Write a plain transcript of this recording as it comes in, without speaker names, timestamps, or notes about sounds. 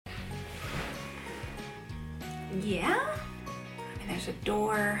Yeah? I mean, there's a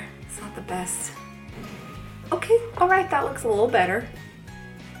door. It's not the best. Okay, all right, that looks a little better.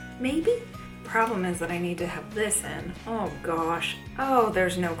 Maybe? Problem is that I need to have this in. Oh gosh. Oh,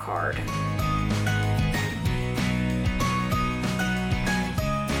 there's no card.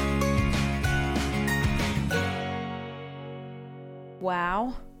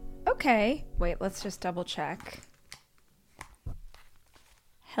 Wow. Okay. Wait, let's just double check.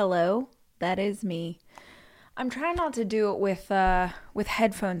 Hello, that is me. I'm trying not to do it with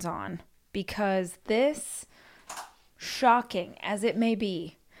headphones on because this, shocking as it may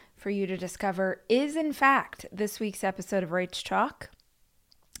be for you to discover, is in fact this week's episode of Rach Talk.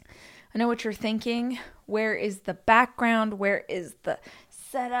 I know what you're thinking. Where is the background? Where is the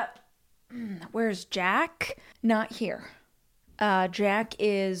setup? Where's Jack? Not here. Jack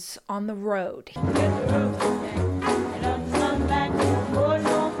is on the road.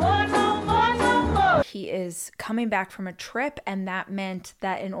 He is coming back from a trip, and that meant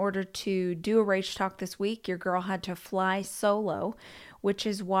that in order to do a Rach Talk this week, your girl had to fly solo, which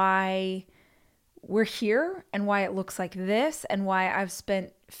is why we're here and why it looks like this and why I've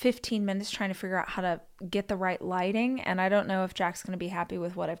spent 15 minutes trying to figure out how to get the right lighting. And I don't know if Jack's going to be happy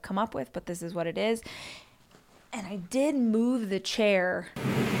with what I've come up with, but this is what it is. And I did move the chair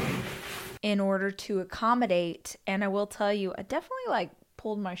in order to accommodate. And I will tell you, I definitely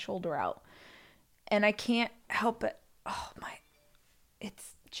pulled my shoulder out. And I can't help it. Oh my,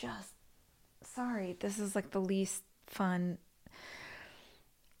 it's just, sorry. This is the least fun.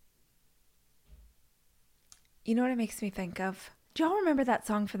 You know what it makes me think of? Do y'all remember that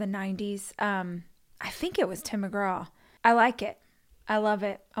song for the 90s? I think it was Tim McGraw. I like it. I love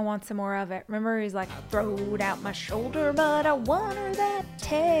it. I want some more of it. Remember he's like, throwed out my shoulder, but I want her that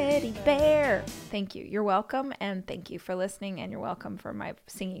teddy bear. Thank you. You're welcome. And thank you for listening. And you're welcome for my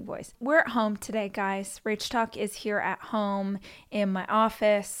singing voice. We're at home today, guys. Rach Talk is here at home in my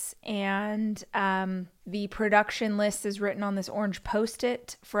office. And the production list is written on this orange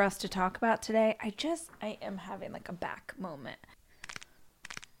Post-it for us to talk about today. I am having a back moment.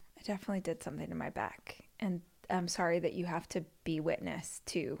 I definitely did something to my back. And I'm sorry that you have to be witness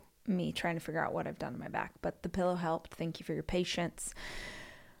to me trying to figure out what I've done to my back, but the pillow helped. Thank you for your patience.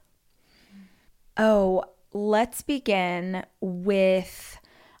 Oh, let's begin with,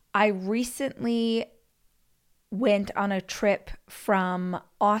 I recently went on a trip from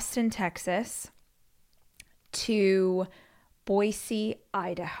Austin, Texas to Boise,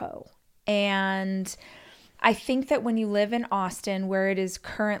 Idaho. And I think that when you live in Austin, where it is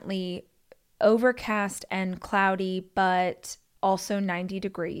currently overcast and cloudy, but also 90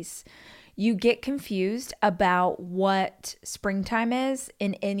 degrees, you get confused about what springtime is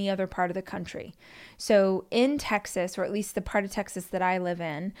in any other part of the country. So in Texas, or at least the part of Texas that I live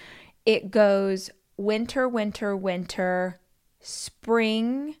in, it goes winter, winter, winter,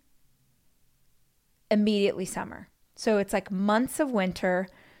 spring, immediately summer. So it's months of winter,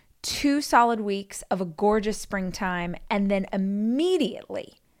 2 solid weeks of a gorgeous springtime, and then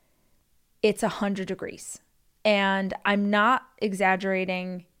immediately it's 100 degrees. And I'm not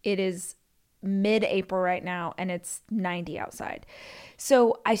exaggerating. It is mid-April right now and it's 90 outside.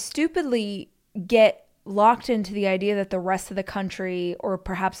 So I stupidly get locked into the idea that the rest of the country, or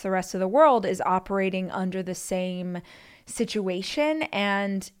perhaps the rest of the world, is operating under the same situation.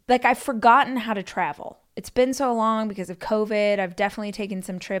 And I've forgotten how to travel. It's been so long because of COVID. I've definitely taken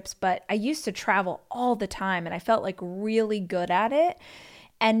some trips, but I used to travel all the time and I felt really good at it.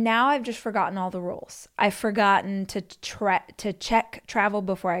 And now I've just forgotten all the rules. I've forgotten to check travel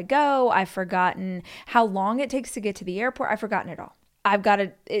before I go. I've forgotten how long it takes to get to the airport. I've forgotten it all.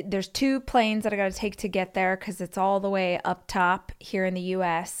 There's 2 planes that I got to take to get there because it's all the way up top here in the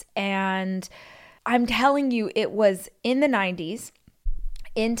US. And I'm telling you, it was in the 90s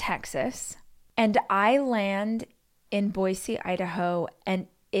in Texas. And I land in Boise, Idaho, and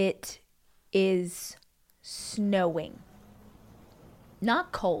it is snowing.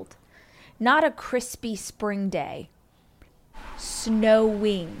 Not cold, not a crispy spring day,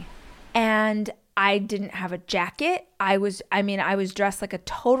 snowing. And I didn't have a jacket. I was dressed like a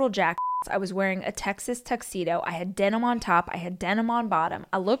total jackass. I was wearing a Texas tuxedo. I had denim on top. I had denim on bottom.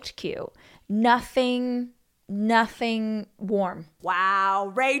 I looked cute. Nothing warm.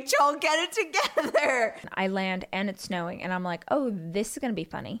 Wow, Rachel, get it together. I land and it's snowing and I'm like, oh, this is going to be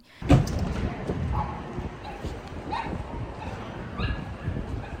funny.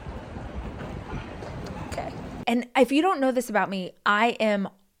 And if you don't know this about me, I am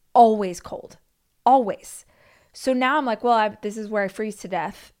always cold, always. So now I'm like, well, this is where I freeze to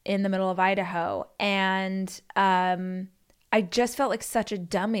death in the middle of Idaho. And I just felt like such a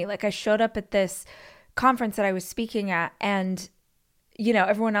dummy. I showed up at this conference that I was speaking at, and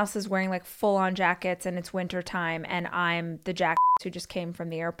everyone else is wearing like full on jackets and it's winter time, and I'm the jack who just came from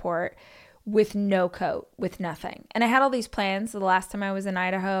the airport with no coat, with nothing. And I had all these plans. The last time I was in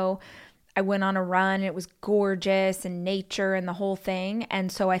Idaho, I went on a run. It was gorgeous and nature and the whole thing.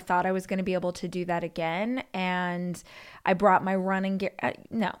 And so I thought I was going to be able to do that again. And I brought my running gear.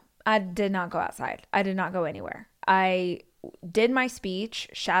 No, I did not go outside. I did not go anywhere. I did my speech.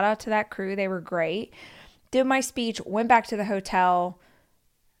 Shout out to that crew. They were great. Did my speech, went back to the hotel,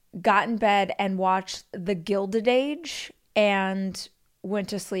 got in bed and watched The Gilded Age, and went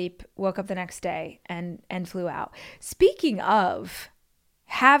to sleep, woke up the next day and flew out. Speaking of,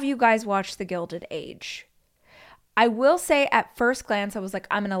 have you guys watched The Gilded Age? I will say at first glance, I was like,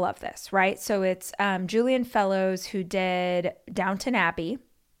 I'm going to love this, right? So it's Julian Fellows who did Downton Abbey.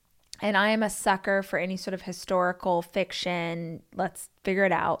 And I am a sucker for any sort of historical fiction. Let's figure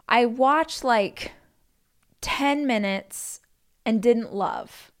it out. I watched like 10 minutes and didn't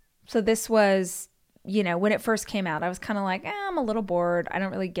love. So this was, when it first came out, I was kind of like, I'm a little bored. I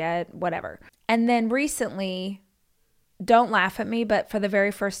don't really get whatever. And then recently, don't laugh at me, but for the very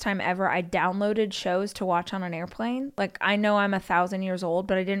first time ever, I downloaded shows to watch on an airplane. Like, I know I'm 1,000 years old,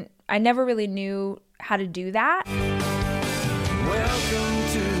 but I never really knew how to do that. Welcome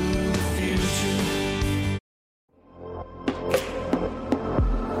to the future.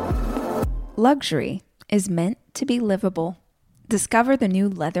 Luxury is meant to be livable. Discover the new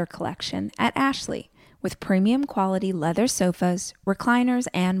leather collection at Ashley with premium quality leather sofas, recliners,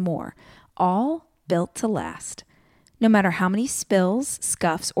 and more, all built to last. No matter how many spills,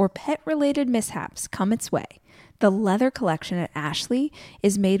 scuffs, or pet-related mishaps come its way, the leather collection at Ashley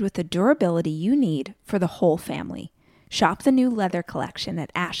is made with the durability you need for the whole family. Shop the new leather collection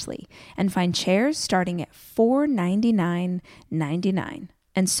at Ashley and find chairs starting at $499.99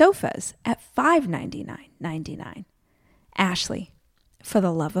 and sofas at $599.99. Ashley, for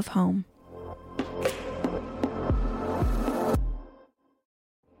the love of home.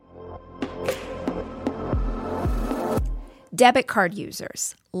 Debit card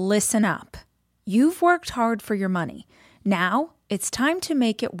users, listen up. You've worked hard for your money. Now it's time to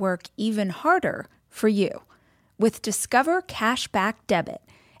make it work even harder for you. With Discover Cashback Debit,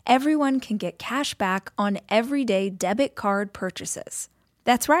 everyone can get cash back on everyday debit card purchases.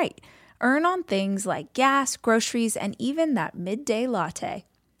 That's right. Earn on things like gas, groceries, and even that midday latte.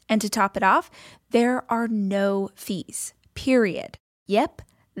 And to top it off, there are no fees, period. Yep,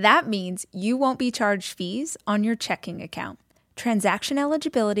 that means you won't be charged fees on your checking account. Transaction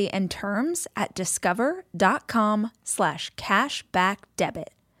eligibility and terms at discover.com/cashbackdebit.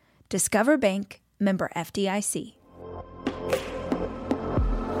 Discover Bank, member FDIC.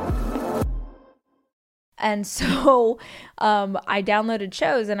 And so I downloaded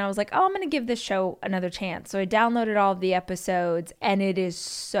shows and I was like, oh, I'm going to give this show another chance. So I downloaded all of the episodes and it is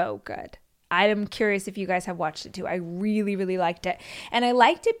so good. I am curious if you guys have watched it too. I really, really liked it. And I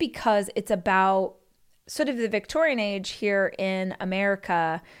liked it because it's about sort of the Victorian age here in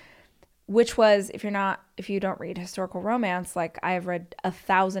America, which was, if you don't read historical romance, like I have read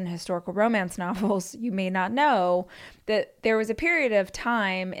 1,000 historical romance novels, you may not know that there was a period of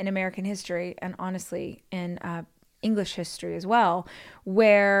time in American history, and honestly in English history as well,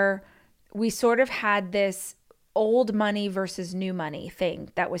 where we sort of had this old money versus new money thing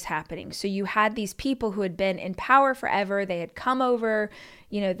that was happening. So you had these people who had been in power forever. They had come over,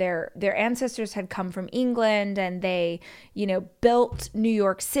 their ancestors had come from England and they, built New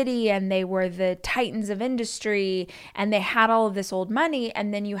York City and they were the titans of industry and they had all of this old money.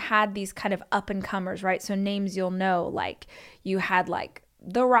 And then you had these kind of up and comers, right? So names you'll know, like you had like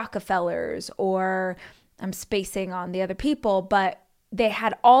the Rockefellers, or I'm spacing on the other people, but they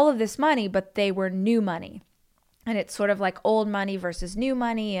had all of this money, but they were new money. And it's sort of like old money versus new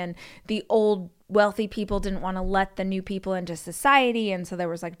money. And the old wealthy people didn't want to let the new people into society. And so there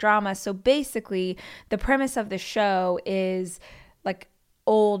was like drama. So basically the premise of the show is like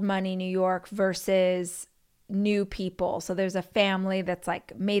old money New York versus new people. So there's a family that's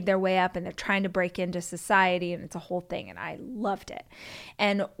like made their way up and they're trying to break into society, and it's a whole thing. And I loved it.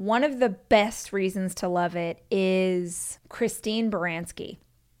 And one of the best reasons to love it is Christine Baranski.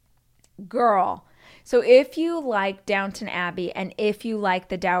 Girl. So if you like Downton Abbey and if you like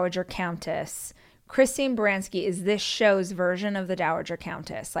the Dowager Countess, Christine Baranski is this show's version of the Dowager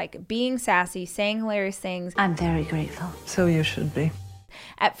Countess. Like being sassy, saying hilarious things. I'm very grateful. So you should be.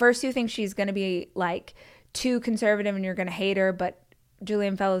 At first you think she's going to be like too conservative and you're going to hate her, but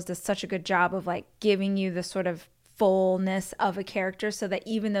Julian Fellows does such a good job of like giving you the sort of fullness of a character so that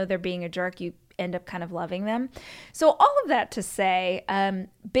even though they're being a jerk, you end up kind of loving them. So all of that to say,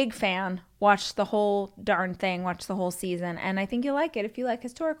 big fan, watched the whole darn thing, watched the whole season, and I think you'll like it if you like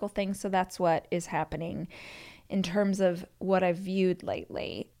historical things. So that's what is happening in terms of what I've viewed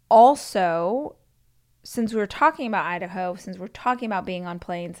lately. Also, since we were talking about Idaho, since we're talking about being on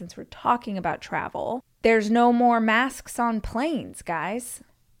planes, since we're talking about travel, there's no more masks on planes, guys.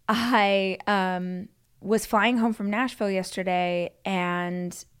 I was flying home from Nashville yesterday,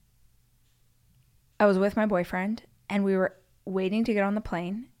 and I was with my boyfriend, and we were waiting to get on the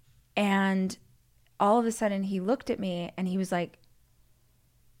plane, and all of a sudden he looked at me and he was like,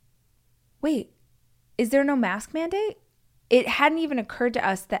 wait, is there no mask mandate? It hadn't even occurred to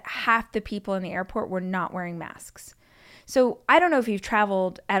us that half the people in the airport were not wearing masks. So I don't know if you've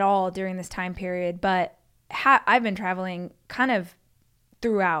traveled at all during this time period, but I've been traveling kind of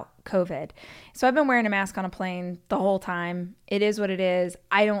throughout COVID. So I've been wearing a mask on a plane the whole time. It is what it is.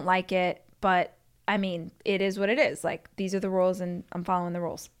 I don't like it, but I mean, it is what it is. Like, these are the rules and I'm following the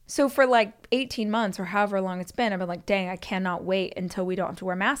rules. So for like 18 months or however long it's been, I've been like, dang, I cannot wait until we don't have to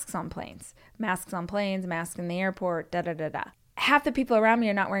wear masks on planes. Masks on planes, masks in the airport, da-da-da-da. Half the people around me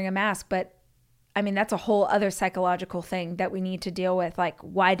are not wearing a mask, but I mean, that's a whole other psychological thing that we need to deal with. Like,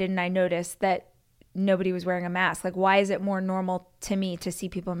 why didn't I notice that nobody was wearing a mask? Like, why is it more normal to me to see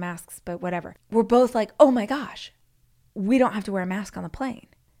people in masks? But whatever. We're both like, oh my gosh, we don't have to wear a mask on the plane.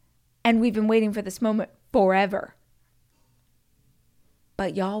 And we've been waiting for this moment forever.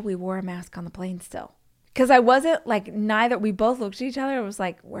 But y'all, we wore a mask on the plane still. Because I wasn't like, we both looked at each other and was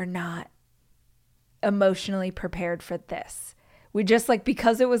like, we're not emotionally prepared for this. We just like,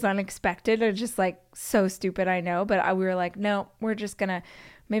 because it was unexpected, or just like so stupid, I know, but we were like, no, we're just gonna,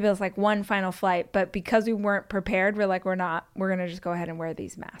 maybe it's like one final flight, but because we weren't prepared, we're gonna just go ahead and wear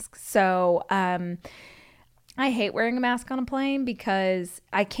these masks. So I hate wearing a mask on a plane because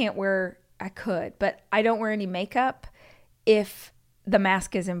I could, but I don't wear any makeup if the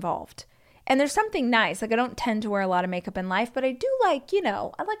mask is involved. And there's something nice. Like, I don't tend to wear a lot of makeup in life, but I do like,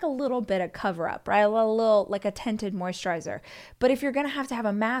 I like a little bit of cover up, right? A little, like a tinted moisturizer. But if you're going to have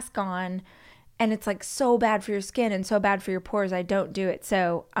a mask on and it's like so bad for your skin and so bad for your pores, I don't do it.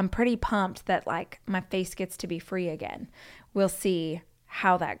 So I'm pretty pumped that like my face gets to be free again. We'll see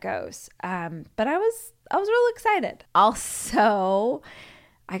how that goes. But I was really excited. Also,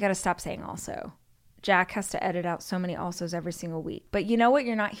 I got to stop saying also. Jack has to edit out so many alsos every single week. But you know what?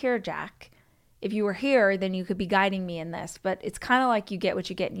 You're not here, Jack. If you were here, then you could be guiding me in this. But it's kind of like you get what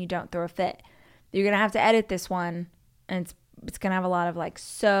you get and you don't throw a fit. You're going to have to edit this one. And it's going to have a lot of like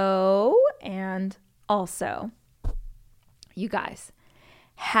so and also. You guys,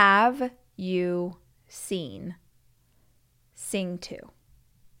 have you seen Sing 2?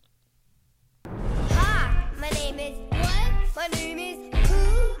 Hi, my name is what? My name is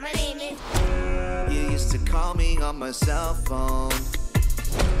who? My name is... You used to call me on my cell phone.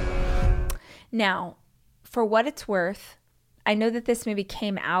 Now, for what it's worth, I know that this maybe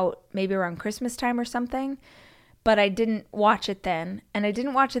came out maybe around Christmas time or something, but I didn't watch it then. And I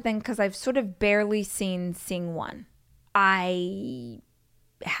didn't watch it then because I've sort of barely seen Sing 1. I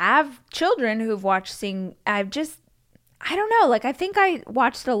have children who've watched Sing. I don't know. Like, I think I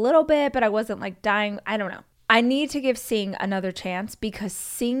watched a little bit, but I wasn't like dying. I don't know. I need to give Sing another chance because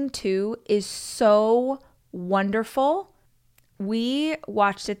Sing 2 is so wonderful. We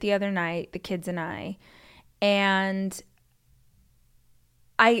watched it the other night, the kids and I, and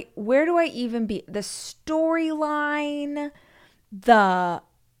where do I even be? The storyline,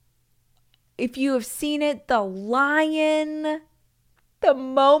 if you have seen it, the lion, the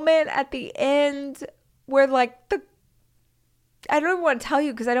moment at the end where like I don't even want to tell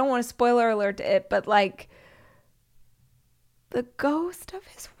you because I don't want to spoiler alert to it, but like the ghost of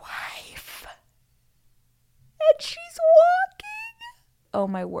his wife and she's walking. Oh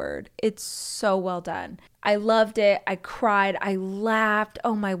my word. It's so well done. I loved it. I cried. I laughed.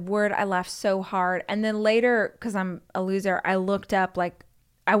 Oh my word. I laughed so hard. And then later, because I'm a loser, I looked up, like,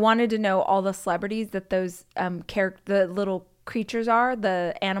 I wanted to know all the celebrities that those the little creatures are,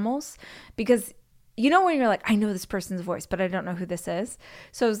 the animals, because you know when you're like, I know this person's voice, but I don't know who this is.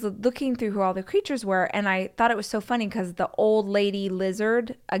 So I was looking through who all the creatures were, and I thought it was so funny because the old lady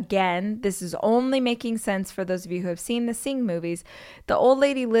lizard, again, this is only making sense for those of you who have seen the Sing movies, the old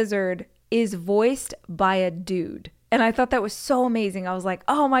lady lizard is voiced by a dude. And I thought that was so amazing. I was like,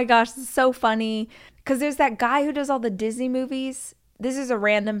 oh my gosh, this is so funny. Because there's that guy who does all the Disney movies. This is a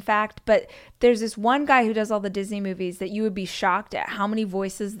random fact, but there's this one guy who does all the Disney movies that you would be shocked at how many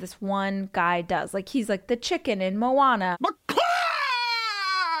voices this one guy does. Like, he's like the chicken in Moana.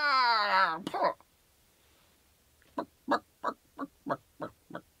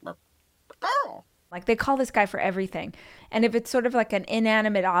 Like they call this guy for everything. And if it's sort of like an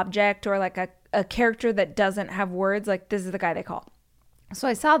inanimate object or like a character that doesn't have words, like this is the guy they call. So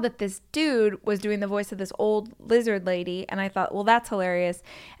I saw that this dude was doing the voice of this old lizard lady, and I thought, well, that's hilarious.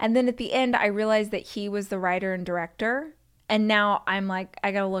 And then at the end, I realized that he was the writer and director. And now I'm like,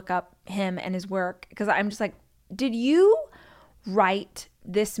 I got to look up him and his work, because I'm just like, did you write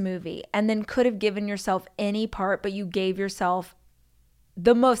this movie and then could have given yourself any part, but you gave yourself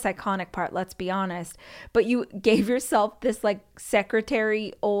the most iconic part, let's be honest, but you gave yourself this like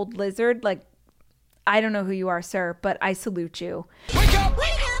secretary old lizard? Like, I don't know who you are, sir, but I salute you. Wake up!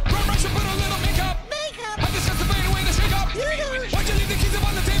 Wake up! Run, rush, and put a little makeup. Makeup! I discuss the fade away the shake up. Why'd you leave the keys up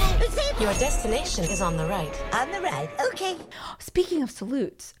on the table? Your destination is on the right. On the right, okay. Speaking of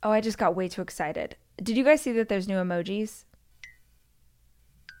salutes, I just got way too excited. Did you guys see that there's new emojis?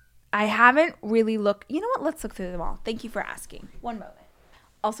 I haven't really looked. You know what? Let's look through them all. Thank you for asking. One moment.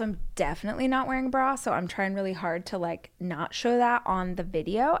 Also, I'm definitely not wearing a bra, so I'm trying really hard to like not show that on the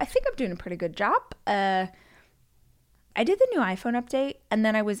video. I think I'm doing a pretty good job. I did the new iPhone update, and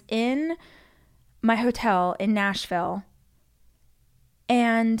then I was in my hotel in Nashville,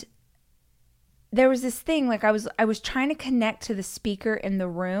 and there was this thing, like I was trying to connect to the speaker in the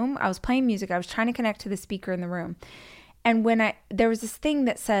room. I was playing music. I was trying to connect to the speaker in the room. And there was this thing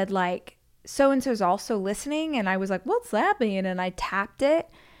that said like, so-and-so's also listening. And I was like, what's that mean? And I tapped it.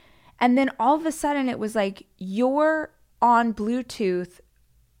 And then all of a sudden it was like, you're on Bluetooth.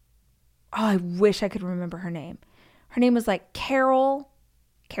 Oh, I wish I could remember her name. Her name was like Carol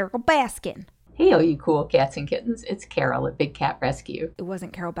Baskin. Hey, all you cool cats and kittens. It's Carol at Big Cat Rescue. It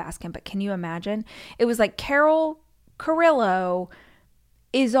wasn't Carol Baskin, but can you imagine? It was like Carol Carrillo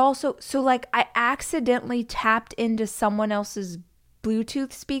is also, so like I accidentally tapped into someone else's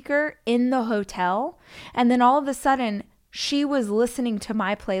Bluetooth speaker in the hotel. And then all of a sudden she was listening to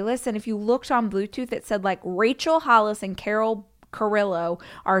my playlist. And if you looked on Bluetooth, it said like Rachel Hollis and Carol Carrillo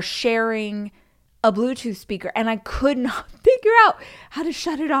are sharing a Bluetooth speaker. And I could not figure out how to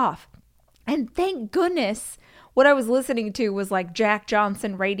shut it off. And thank goodness what I was listening to was like Jack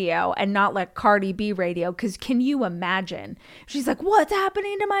Johnson radio and not like Cardi B radio. Because can you imagine? She's like, what's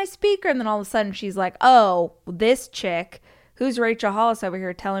happening to my speaker? And then all of a sudden she's like, oh, this chick, who's Rachel Hollis over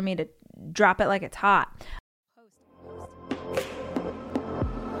here telling me to drop it like it's hot.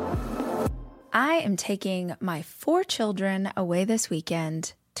 I am taking my 4 children away this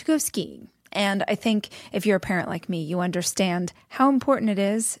weekend to go skiing. And I think if you're a parent like me, you understand how important it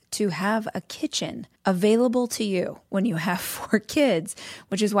is to have a kitchen available to you when you have 4 kids,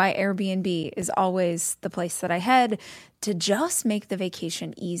 which is why Airbnb is always the place that I head to just make the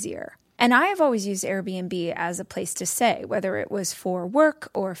vacation easier. And I have always used Airbnb as a place to stay, whether it was for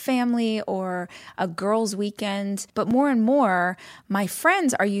work or family or a girls' weekend. But more and more, my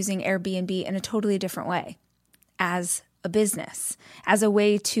friends are using Airbnb in a totally different way, as a business, as a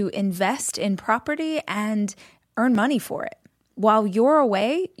way to invest in property and earn money for it. While you're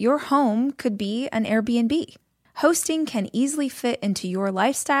away, your home could be an Airbnb. Hosting can easily fit into your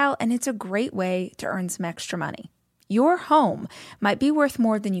lifestyle, and it's a great way to earn some extra money. Your home might be worth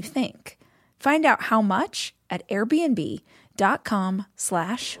more than you think. Find out how much at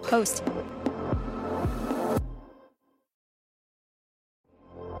airbnb.com/host.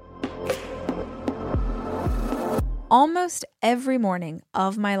 Almost every morning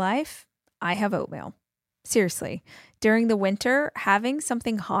of my life, I have oatmeal. Seriously, during the winter, having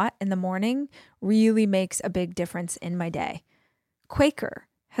something hot in the morning really makes a big difference in my day. Quaker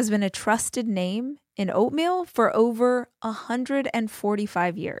has been a trusted name in oatmeal for over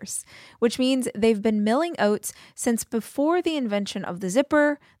 145 years, which means they've been milling oats since before the invention of the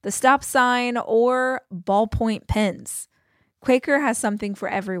zipper, the stop sign, or ballpoint pens. Quaker has something for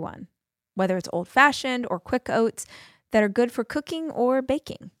everyone, whether it's old-fashioned or quick oats that are good for cooking or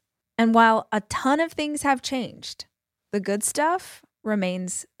baking. And while a ton of things have changed, the good stuff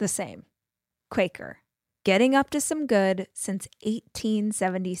remains the same. Quaker, getting up to some good since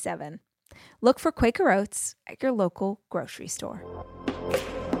 1877. Look for Quaker Oats at your local grocery store.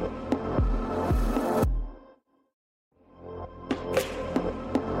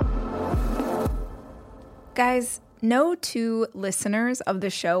 Guys, no 2 listeners of the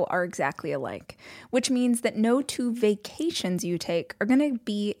show are exactly alike, which means that no 2 vacations you take are going to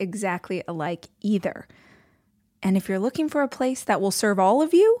be exactly alike either. And if you're looking for a place that will serve all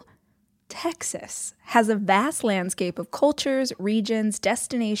of you, Texas has a vast landscape of cultures, regions,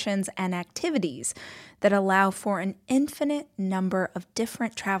 destinations, and activities that allow for an infinite number of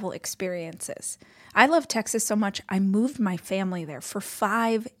different travel experiences. I love Texas so much, I moved my family there for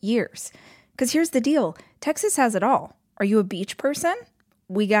 5 years. Because here's the deal, Texas has it all. Are you a beach person?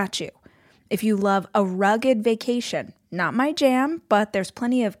 We got you. If you love a rugged vacation, not my jam, but there's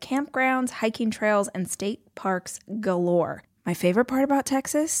plenty of campgrounds, hiking trails, and state parks galore. My favorite part about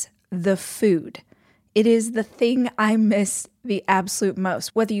Texas? The food. It is the thing I miss the absolute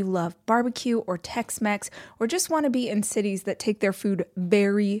most. Whether you love barbecue or Tex-Mex or just want to be in cities that take their food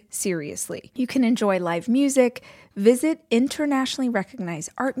very seriously. You can enjoy live music, visit internationally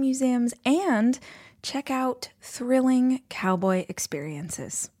recognized art museums, and check out thrilling cowboy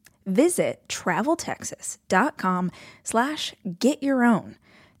experiences. Visit traveltexas.com/getyourown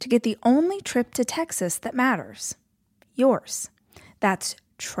to get the only trip to Texas that matters. Yours. That's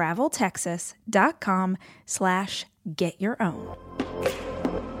traveltexas.com/getyourown.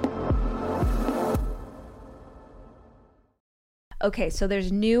 Okay, so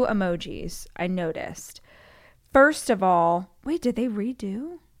there's new emojis I noticed. First of all, wait, did they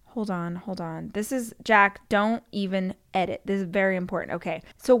redo? Hold on. This is, Jack, don't even edit. This is very important. Okay.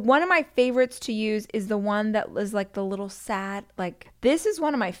 So one of my favorites to use is the one that is like the little sad, like this is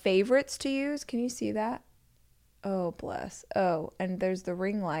one of my favorites to use. Can you see that? Oh, bless. Oh, and there's the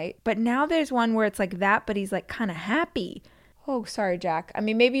ring light. But now there's one where it's like that, but he's like kind of happy. Oh, sorry, Jack. I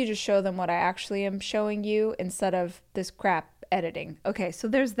mean, maybe you just show them what I actually am showing you instead of this crap editing. Okay, so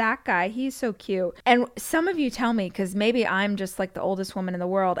there's that guy. He's so cute. And some of you tell me, because maybe I'm just like the oldest woman in the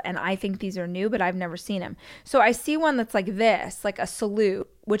world and I think these are new, but I've never seen them. So I see one that's like this, like a salute,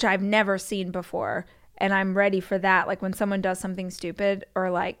 which I've never seen before. And I'm ready for that. Like when someone does something stupid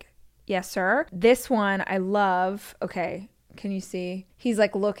or like, yes, sir. This one I love. Okay. Can you see? He's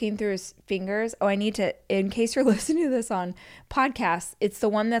like looking through his fingers. Oh, I need to, in case you're listening to this on podcasts, it's the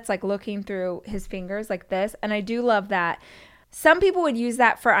one that's like looking through his fingers like this. And I do love that. Some people would use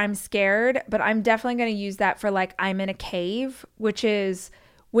that for I'm scared, but I'm definitely going to use that for like I'm in a cave, which is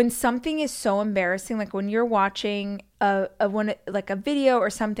when something is so embarrassing, like when you're watching a video or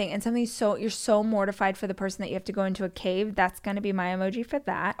something and something's so, you're so mortified for the person that you have to go into a cave. That's going to be my emoji for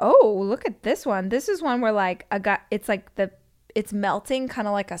that. Oh, look at this one. This is one where like it's like it's melting kind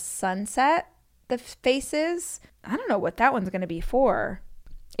of like a sunset, the faces. I don't know what that one's going to be for.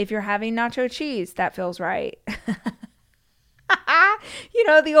 If you're having nacho cheese, that feels right. You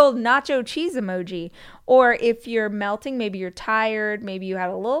know, the old nacho cheese emoji. Or if you're melting, maybe you're tired, maybe you had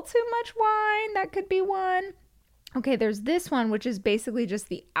a little too much wine, that could be one. Okay, there's this one, which is basically just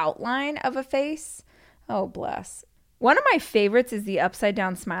the outline of a face. Oh, bless. One of my favorites is the upside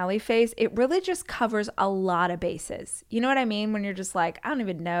down smiley face. It really just covers a lot of bases. You know what I mean? When you're just like, I don't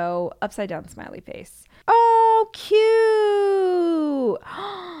even know, upside down smiley face. Oh, cute.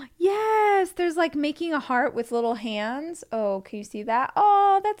 Yes, there's like making a heart with little hands. Oh, can you see that?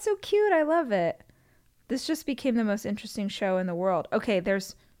 Oh, that's so cute. I love it. This just became the most interesting show in the world. Okay,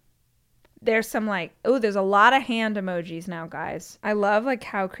 there's some like, oh, there's a lot of hand emojis now, guys. I love like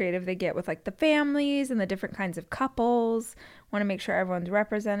how creative they get with like the families and the different kinds of couples. Want to make sure everyone's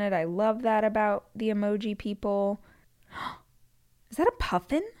represented. I love that about the emoji people. Is that a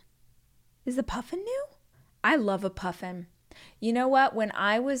puffin? Is the puffin new? I love a puffin. You know what? When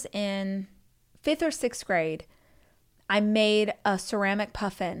I was in 5th or 6th grade, I made a ceramic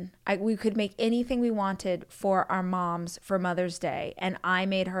puffin. We could make anything we wanted for our moms for Mother's Day, and I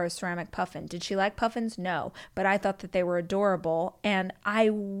made her a ceramic puffin. Did she like puffins? No, but I thought that they were adorable, and I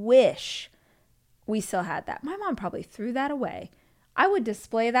wish we still had that. My mom probably threw that away. I would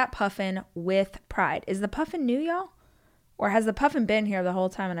display that puffin with pride. Is the puffin new, y'all? Or has the puffin been here the whole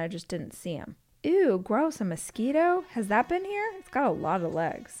time and I just didn't see him? Ew, gross, a mosquito? Has that been here? It's got a lot of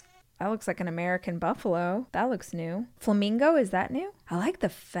legs. That looks like an American buffalo. That looks new. Flamingo, is that new? I like the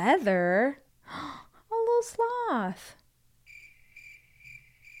feather. A little sloth.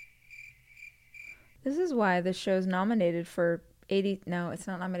 This is why this show's nominated for 80. No, it's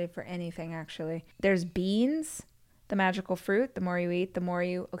not nominated for anything, actually. There's beans, the magical fruit. The more you eat, the more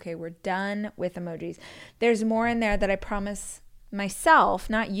you... Okay, we're done with emojis. There's more in there that I promise myself,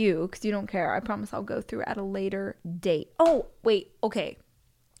 not you, because you don't care. I promise I'll go through at a later date. Oh, wait. Okay.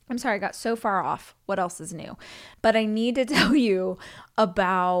 I'm sorry, I got so far off. What else is new? But I need to tell you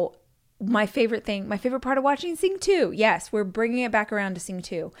about my favorite thing, my favorite part of watching Sing 2. Yes, we're bringing it back around to Sing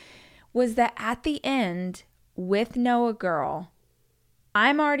 2. Was that at the end with Noah Girl,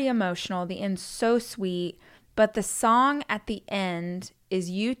 I'm already emotional. The end's so sweet. But the song at the end is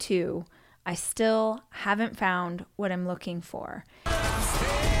U2. I still haven't found what I'm looking for.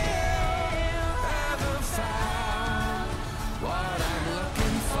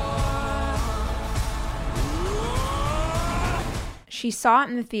 She saw it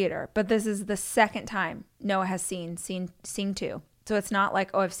in the theater, but this is the second time Noah has seen Sing 2. So it's not like,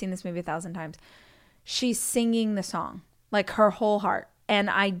 oh, I've seen this movie 1,000 times. She's singing the song, like her whole heart. And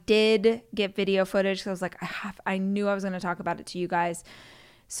I did get video footage because I was like, I knew I was going to talk about it to you guys.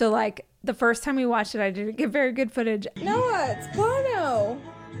 So like the first time we watched it, I didn't get very good footage. Noah, it's Bono.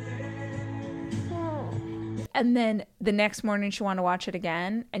 And then the next morning she wanted to watch it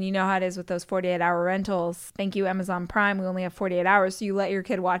again. And you know how it is with those 48-hour rentals. Thank you, Amazon Prime. We only have 48 hours. So you let your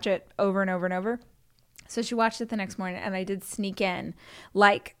kid watch it over and over and over. So she watched it the next morning, and I did sneak in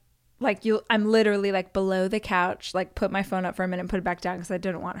I'm literally like below the couch, like put my phone up for a minute and put it back down because I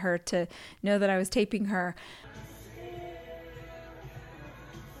didn't want her to know that I was taping her.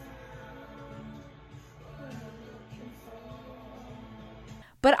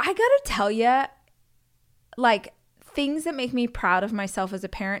 But I gotta tell you, like, things that make me proud of myself as a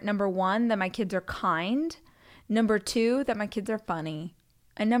parent. Number one, that my kids are kind. Number two, that my kids are funny.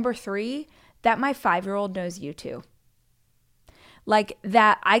 And number three, that my 5-year-old knows U2. Like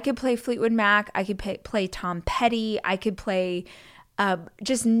that I could play Fleetwood Mac, I could play Tom Petty, I could play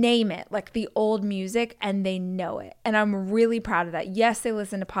just name it, like the old music, and they know it. And I'm really proud of that. Yes, they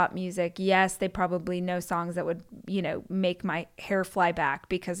listen to pop music. Yes, they probably know songs that would, make my hair fly back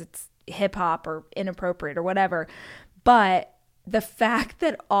because it's hip hop or inappropriate or whatever. But the fact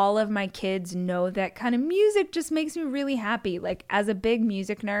that all of my kids know that kind of music just makes me really happy. Like as a big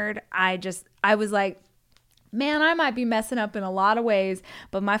music nerd, I was like, man, I might be messing up in a lot of ways,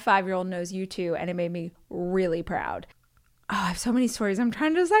 but my 5-year-old knows U2, and it made me really proud. Oh, I have so many stories. I'm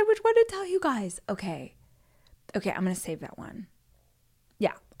trying to decide which one to tell you guys. Okay, I'm going to save that one.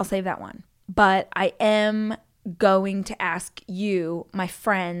 Yeah, I'll save that one. But I am going to ask you, my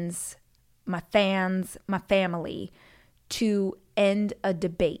friends, my fans, my family, to end a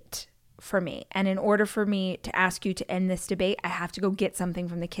debate for me. And in order for me to ask you to end this debate, I have to go get something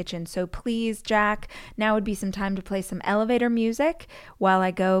from the kitchen. So please, Jack, now would be some time to play some elevator music while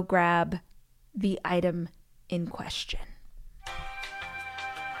I go grab the item in question.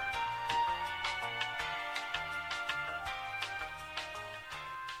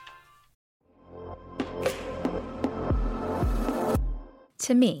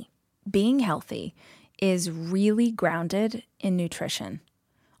 To me, being healthy is really grounded in nutrition.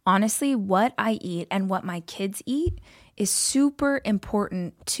 Honestly, what I eat and what my kids eat is super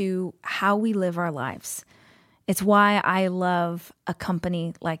important to how we live our lives. It's why I love a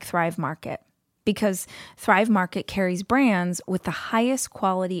company like Thrive Market, because Thrive Market carries brands with the highest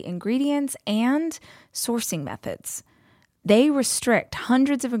quality ingredients and sourcing methods. They restrict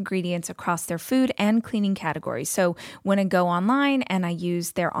hundreds of ingredients across their food and cleaning categories. So when I go online and I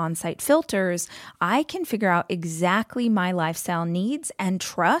use their on-site filters, I can figure out exactly my lifestyle needs and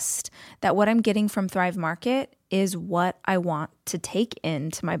trust that what I'm getting from Thrive Market is what I want to take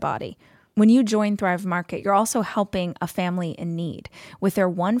into my body. When you join Thrive Market, you're also helping a family in need with their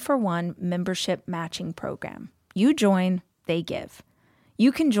 1-for-1 membership matching program. You join, they give.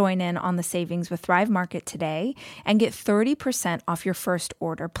 You can join in on the savings with Thrive Market today and get 30% off your first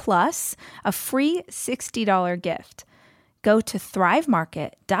order, plus a free $60 gift. Go to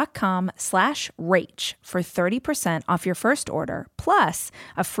thrivemarket.com/rach for 30% off your first order, plus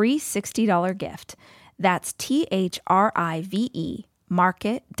a free $60 gift. That's THRIVE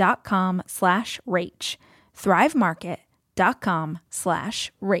market.com/rach.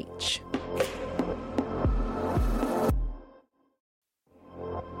 thrivemarket.com/rach.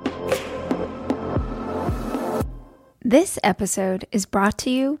 This episode is brought to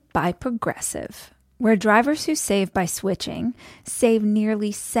you by Progressive, where drivers who save by switching save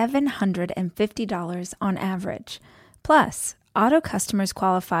nearly $750 on average. Plus, auto customers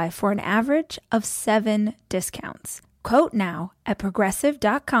qualify for an average of 7 discounts. Quote now at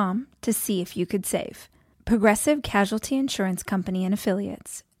progressive.com to see if you could save. Progressive Casualty Insurance Company and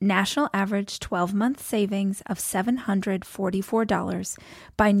Affiliates. National average 12-month savings of $744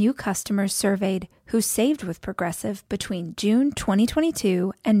 by new customers surveyed who saved with Progressive between June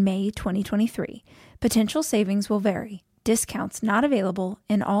 2022 and May 2023. Potential savings will vary. Discounts not available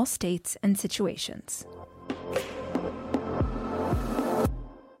in all states and situations.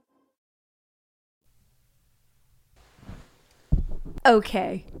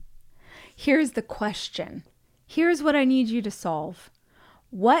 Okay, here's the question. Here's what I need you to solve.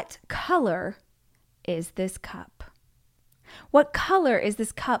 What color is this cup? What color is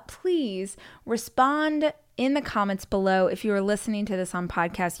this cup? Please respond in the comments below. If you are listening to this on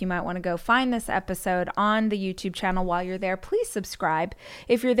podcast, you might want to go find this episode on the YouTube channel. While you're there, please subscribe.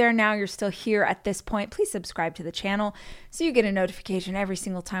 If you're there now, you're still here at this point, please subscribe to the channel so you get a notification every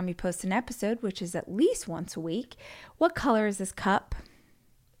single time we post an episode, which is at least once a week. What color is this cup?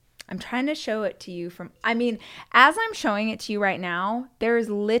 I'm trying to show it to you as I'm showing it to you right now, there is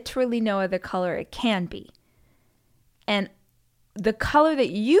literally no other color it can be. And the color that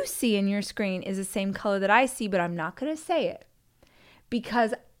you see in your screen is the same color that I see, but I'm not going to say it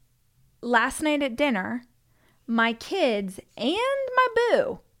because last night at dinner, my kids and my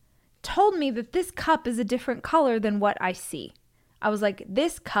boo told me that this cup is a different color than what I see. I was like,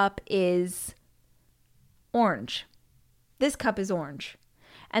 this cup is orange. This cup is orange.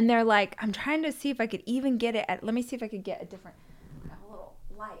 And they're like, I'm trying to see if I could even get it let me see if I could get a different, I have a little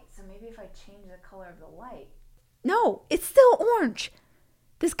light. So maybe if I change the color of the light. No, it's still orange.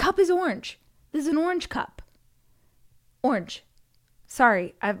 This cup is orange. This is an orange cup. Orange.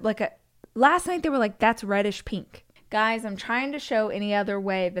 Sorry. Last night they were like, that's reddish pink. Guys, I'm trying to show any other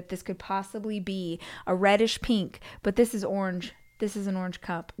way that this could possibly be a reddish pink, but this is orange. This is an orange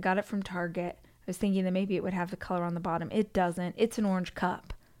cup. Got it from Target. I was thinking that maybe it would have the color on the bottom. It doesn't. It's an orange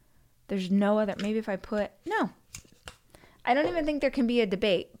cup. There's no other. Maybe if I no. I don't even think there can be a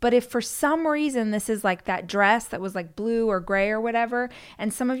debate. But if for some reason this is like that dress that was like blue or gray or whatever,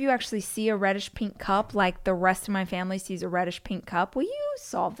 and some of you actually see a reddish pink cup like the rest of my family sees a reddish pink cup, will you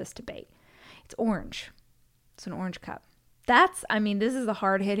solve this debate? It's orange. It's an orange cup. This is the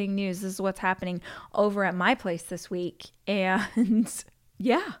hard-hitting news. This is what's happening over at my place this week. And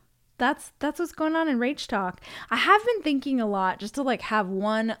yeah, that's what's going on in Rach Talk. I have been thinking a lot just to like have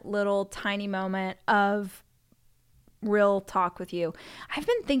one little tiny moment of real talk with you. I've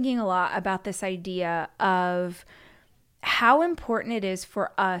been thinking a lot about this idea of how important it is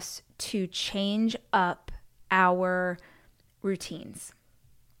for us to change up our routines.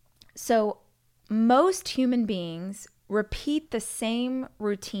 So most human beings repeat the same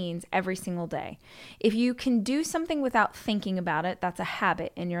routines every single day. If you can do something without thinking about it, that's a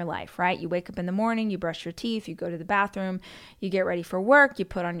habit in your life, right? You wake up in the morning, you brush your teeth, you go to the bathroom, you get ready for work, you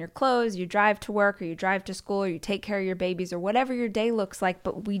put on your clothes, you drive to work or you drive to school or you take care of your babies or whatever your day looks like,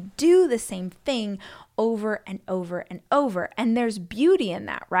 but we do the same thing over and over and over. And there's beauty in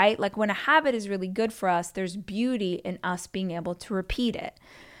that, right? Like when a habit is really good for us, there's beauty in us being able to repeat it.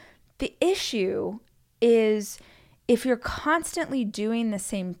 The issue is if you're constantly doing the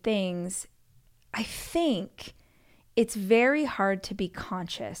same things, I think it's very hard to be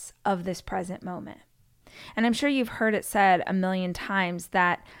conscious of this present moment. And I'm sure you've heard it said a million times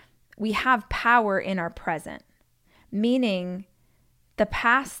that we have power in our present, meaning the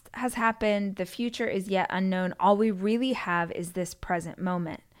past has happened, the future is yet unknown. All we really have is this present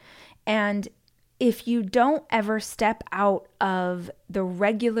moment. And if you don't ever step out of the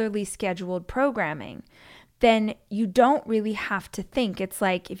regularly scheduled programming, then you don't really have to think. It's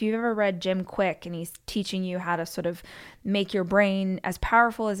like if you've ever read Jim Quick and he's teaching you how to sort of make your brain as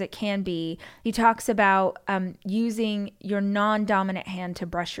powerful as it can be, he talks about using your non-dominant hand to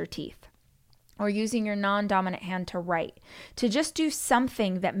brush your teeth or using your non-dominant hand to write, to just do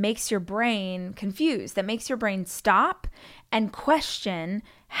something that makes your brain confused, that makes your brain stop and question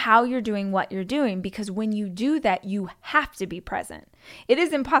how you're doing what you're doing, because when you do that, you have to be present. It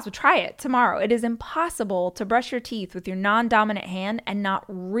is impossible. Try it tomorrow. It is impossible to brush your teeth with your non-dominant hand and not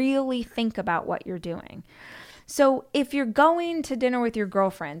really think about what you're doing. So if you're going to dinner with your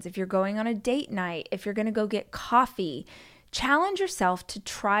girlfriends, if you're going on a date night, if you're going to go get coffee, challenge yourself to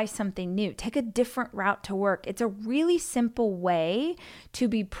try something new. Take a different route to work. It's a really simple way to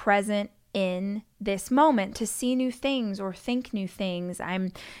be present in this moment, to see new things or think new things.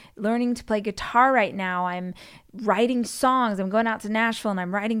 I'm learning to play guitar right now. I'm writing songs. I'm going out to Nashville and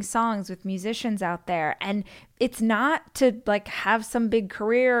I'm writing songs with musicians out there. And it's not to like have some big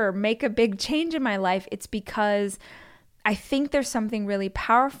career or make a big change in my life. It's because I think there's something really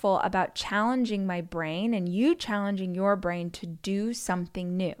powerful about challenging my brain and you challenging your brain to do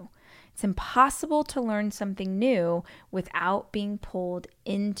something new. It's impossible to learn something new without being pulled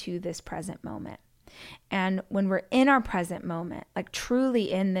into this present moment. And when we're in our present moment, like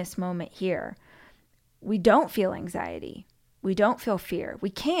truly in this moment here, we don't feel anxiety. We don't feel fear. We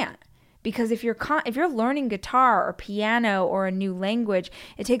can't. Because if you're learning guitar or piano or a new language,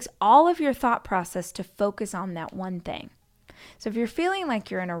 it takes all of your thought process to focus on that one thing. So if you're feeling like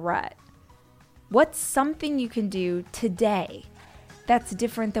you're in a rut, what's something you can do today that's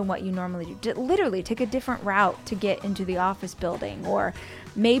different than what you normally do? Literally take a different route to get into the office building. Or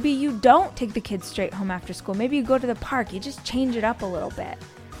maybe you don't take the kids straight home after school. Maybe you go to the park. You just change it up a little bit.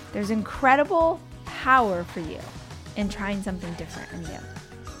 There's incredible power for you in trying something different and new.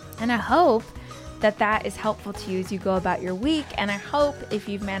 And I hope that is helpful to you as you go about your week. And I hope if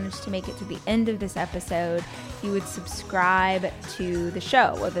you've managed to make it to the end of this episode, you would subscribe to the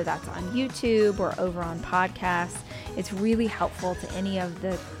show, whether that's on YouTube or over on podcasts. It's really helpful to any of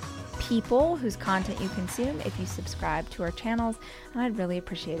the people whose content you consume if you subscribe to our channels. And I'd really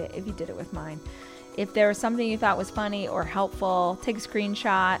appreciate it if you did it with mine. If there was something you thought was funny or helpful, take a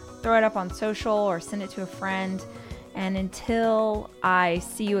screenshot, throw it up on social, or send it to a friend. And until I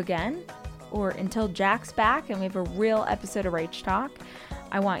see you again, or until Jack's back and we have a real episode of Rach Talk,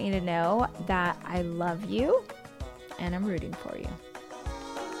 I want you to know that I love you and I'm rooting for you.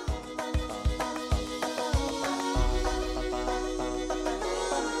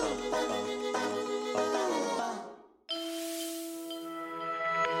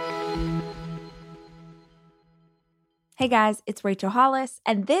 Hey guys, it's Rachel Hollis,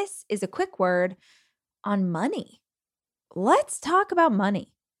 and this is a quick word on money. Let's talk about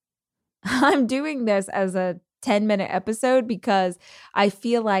money. I'm doing this as a 10-minute episode because I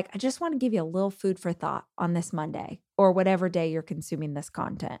feel like I just want to give you a little food for thought on this Monday or whatever day you're consuming this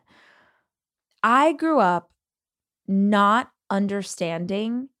content. I grew up not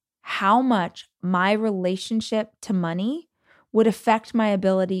understanding how much my relationship to money would affect my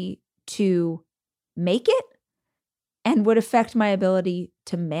ability to make it and would affect my ability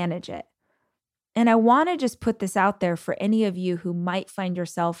to manage it. And I want to just put this out there for any of you who might find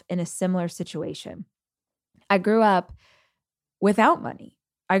yourself in a similar situation. I grew up without money.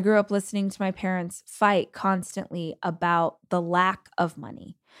 I grew up listening to my parents fight constantly about the lack of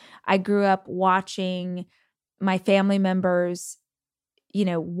money. I grew up watching my family members,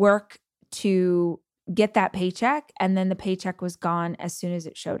 work to get that paycheck, and then the paycheck was gone as soon as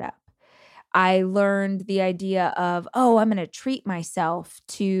it showed up. I learned the idea of, I'm going to treat myself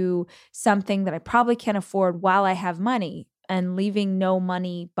to something that I probably can't afford while I have money and leaving no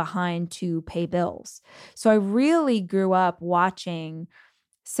money behind to pay bills. So I really grew up watching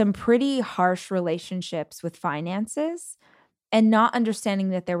some pretty harsh relationships with finances and not understanding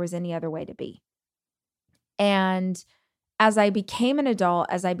that there was any other way to be. And as I became an adult,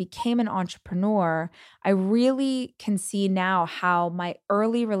 as I became an entrepreneur, I really can see now how my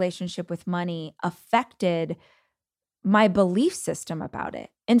early relationship with money affected my belief system about it.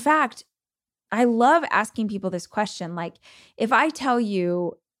 In fact, I love asking people this question. Like, if I tell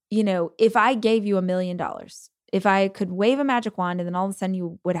you, if I gave you $1 million, if I could wave a magic wand and then all of a sudden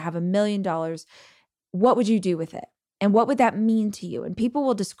you would have $1 million, what would you do with it? And what would that mean to you? And people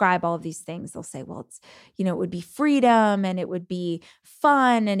will describe all of these things. They'll say, well, it's, it would be freedom and it would be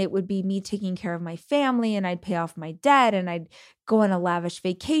fun and it would be me taking care of my family and I'd pay off my debt and I'd go on a lavish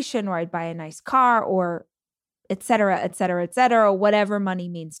vacation or I'd buy a nice car or et cetera, et cetera, et cetera, whatever money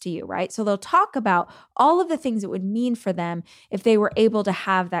means to you, right? So they'll talk about all of the things it would mean for them if they were able to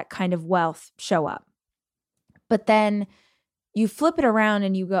have that kind of wealth show up. But then you flip it around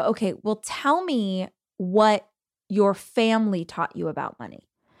and you go, okay, well, tell me what your family taught you about money.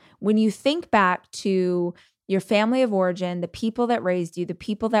 When you think back to your family of origin, the people that raised you, the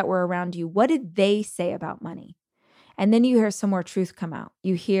people that were around you, what did they say about money? And then you hear some more truth come out.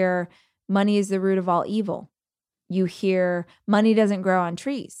 You hear money is the root of all evil. You hear money doesn't grow on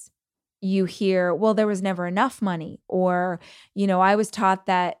trees. You hear, well, there was never enough money. Or, I was taught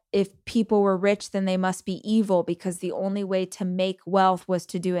that if people were rich, then they must be evil because the only way to make wealth was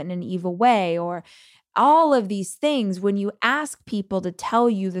to do it in an evil way. Or all of these things, when you ask people to tell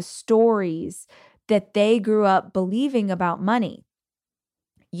you the stories that they grew up believing about money,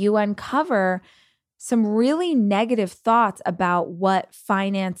 you uncover some really negative thoughts about what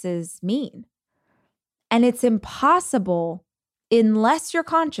finances mean. And it's impossible, unless you're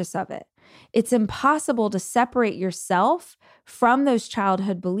conscious of it, it's impossible to separate yourself from those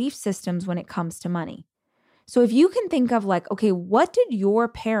childhood belief systems when it comes to money. So if you can think of okay, what did your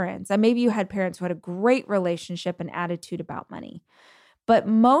parents, and maybe you had parents who had a great relationship and attitude about money, but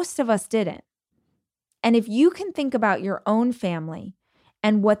most of us didn't. And if you can think about your own family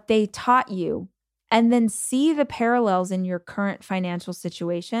and what they taught you, and then see the parallels in your current financial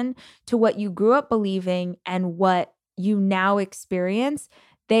situation to what you grew up believing and what you now experience,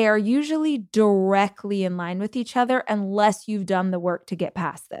 they are usually directly in line with each other unless you've done the work to get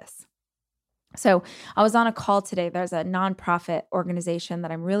past this. So I was on a call today. There's a nonprofit organization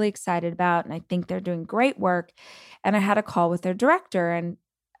that I'm really excited about, and I think they're doing great work. And I had a call with their director, and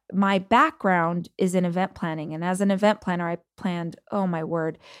my background is in event planning. And as an event planner, I planned, oh my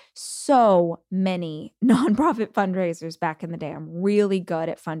word, so many nonprofit fundraisers back in the day. I'm really good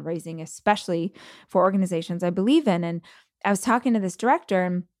at fundraising, especially for organizations I believe in. And I was talking to this director,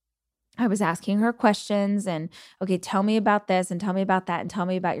 and I was asking her questions and, okay, tell me about this and tell me about that and tell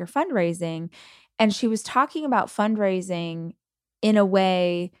me about your fundraising. And she was talking about fundraising in a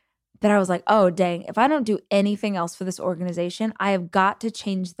way that I was like, oh, dang, if I don't do anything else for this organization, I have got to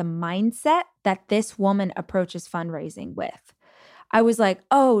change the mindset that this woman approaches fundraising with. I was like,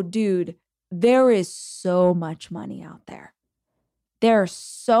 oh, dude, there is so much money out there. There's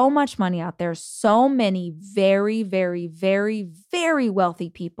so much money out there, so many very, very, very, very wealthy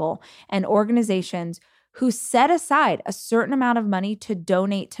people and organizations who set aside a certain amount of money to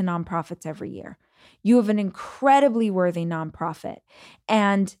donate to nonprofits every year. You have an incredibly worthy nonprofit.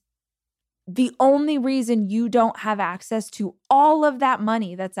 And the only reason you don't have access to all of that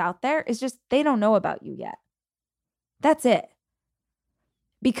money that's out there is just they don't know about you yet. That's it.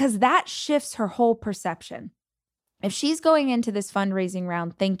 Because that shifts her whole perception. If she's going into this fundraising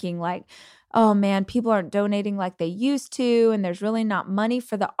round thinking like, oh man, people aren't donating like they used to, and there's really not money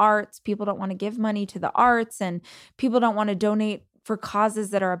for the arts. People don't want to give money to the arts, and people don't want to donate for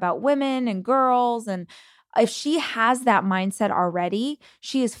causes that are about women and girls. And if she has that mindset already,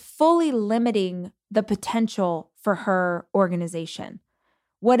 she is fully limiting the potential for her organization.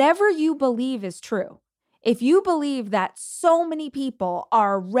 Whatever you believe is true. If you believe that so many people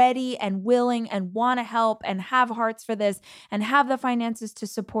are ready and willing and want to help and have hearts for this and have the finances to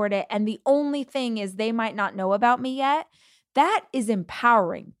support it, and the only thing is they might not know about me yet, that is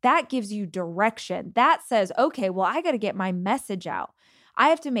empowering. That gives you direction. That says, okay, well, I got to get my message out. I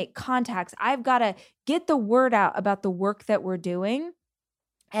have to make contacts. I've got to get the word out about the work that we're doing.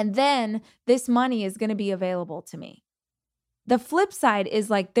 And then this money is going to be available to me. The flip side is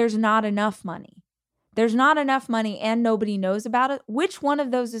like, there's not enough money. There's not enough money and nobody knows about it. Which one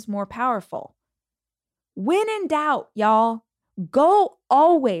of those is more powerful? When in doubt, y'all, go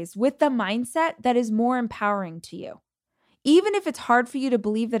always with the mindset that is more empowering to you. Even if it's hard for you to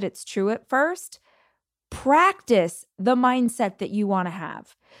believe that it's true at first, practice the mindset that you want to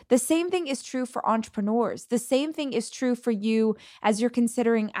have. The same thing is true for entrepreneurs. The same thing is true for you as you're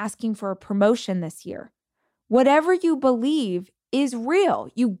considering asking for a promotion this year. Whatever you believe is real.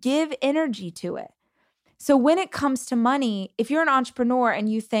 You give energy to it. So when it comes to money, if you're an entrepreneur and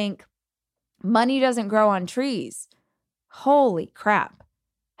you think money doesn't grow on trees, holy crap.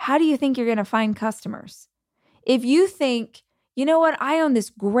 How do you think you're going to find customers? If you think, you know what, I own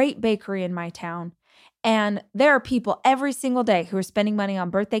this great bakery in my town, and there are people every single day who are spending money on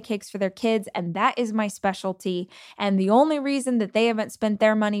birthday cakes for their kids, and that is my specialty. And the only reason that they haven't spent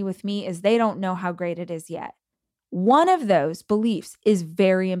their money with me is they don't know how great it is yet. One of those beliefs is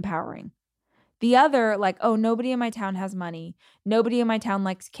very empowering. The other, like, oh, nobody in my town has money. Nobody in my town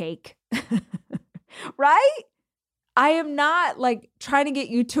likes cake. Right? I am not like trying to get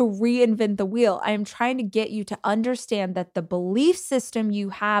you to reinvent the wheel. I am trying to get you to understand that the belief system you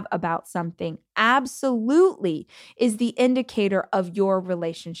have about something absolutely is the indicator of your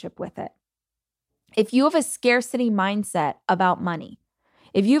relationship with it. If you have a scarcity mindset about money,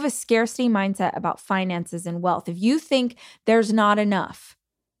 if you have a scarcity mindset about finances and wealth, if you think there's not enough,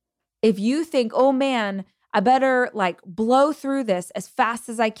 if you think, oh man, I better like blow through this as fast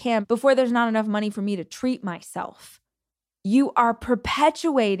as I can before there's not enough money for me to treat myself, you are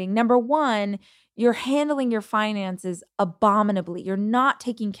perpetuating, number one, you're handling your finances abominably. You're not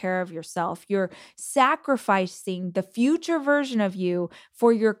taking care of yourself. You're sacrificing the future version of you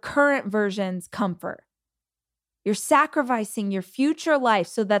for your current version's comfort. You're sacrificing your future life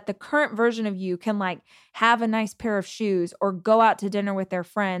so that the current version of you can like have a nice pair of shoes or go out to dinner with their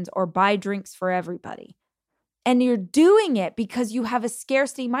friends or buy drinks for everybody. And you're doing it because you have a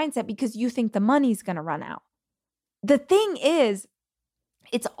scarcity mindset because you think the money's going to run out. The thing is,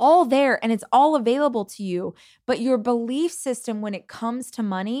 it's all there and it's all available to you, but your belief system when it comes to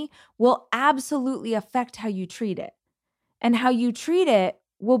money will absolutely affect how you treat it. And how you treat it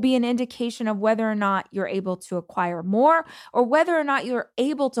will be an indication of whether or not you're able to acquire more or whether or not you're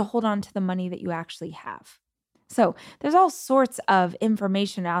able to hold on to the money that you actually have. So there's all sorts of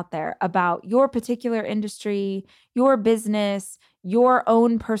information out there about your particular industry, your business, your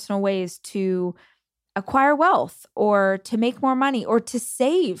own personal ways to acquire wealth or to make more money or to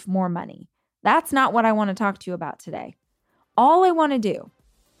save more money. That's not what I want to talk to you about today. All I want to do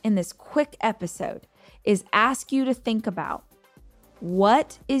in this quick episode is ask you to think about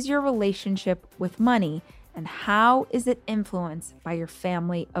what is your relationship with money and how is it influenced by your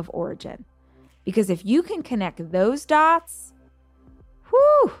family of origin? Because if you can connect those dots,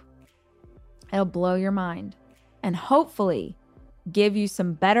 whew, it'll blow your mind and hopefully give you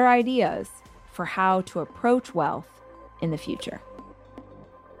some better ideas for how to approach wealth in the future.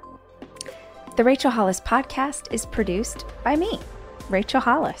 The Rachel Hollis podcast is produced by me, Rachel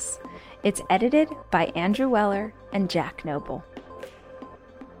Hollis. It's edited by Andrew Weller and Jack Noble.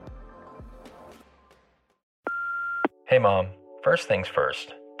 Hey Mom, first things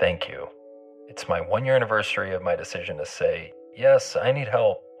first, thank you. It's my 1-year anniversary of my decision to say, yes, I need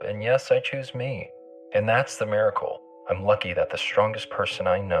help, and yes, I choose me. And that's the miracle. I'm lucky that the strongest person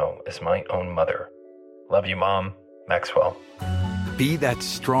I know is my own mother. Love you, Mom. Maxwell. Be that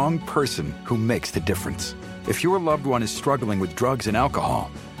strong person who makes the difference. If your loved one is struggling with drugs and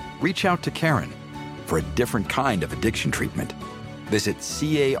alcohol, reach out to Karen for a different kind of addiction treatment. Visit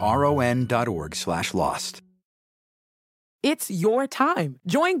caron.org/lost. It's your time.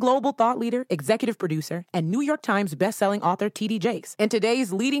 Join global thought leader, executive producer, and New York Times bestselling author T.D. Jakes and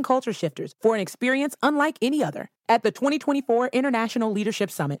today's leading culture shifters for an experience unlike any other. At the 2024 International Leadership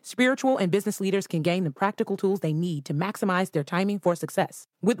Summit, spiritual and business leaders can gain the practical tools they need to maximize their timing for success.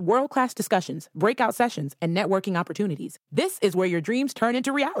 With world-class discussions, breakout sessions, and networking opportunities, this is where your dreams turn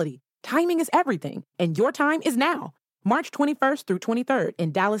into reality. Timing is everything, and your time is now. March 21st through 23rd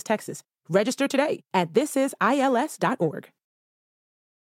in Dallas, Texas. Register today at thisisils.org.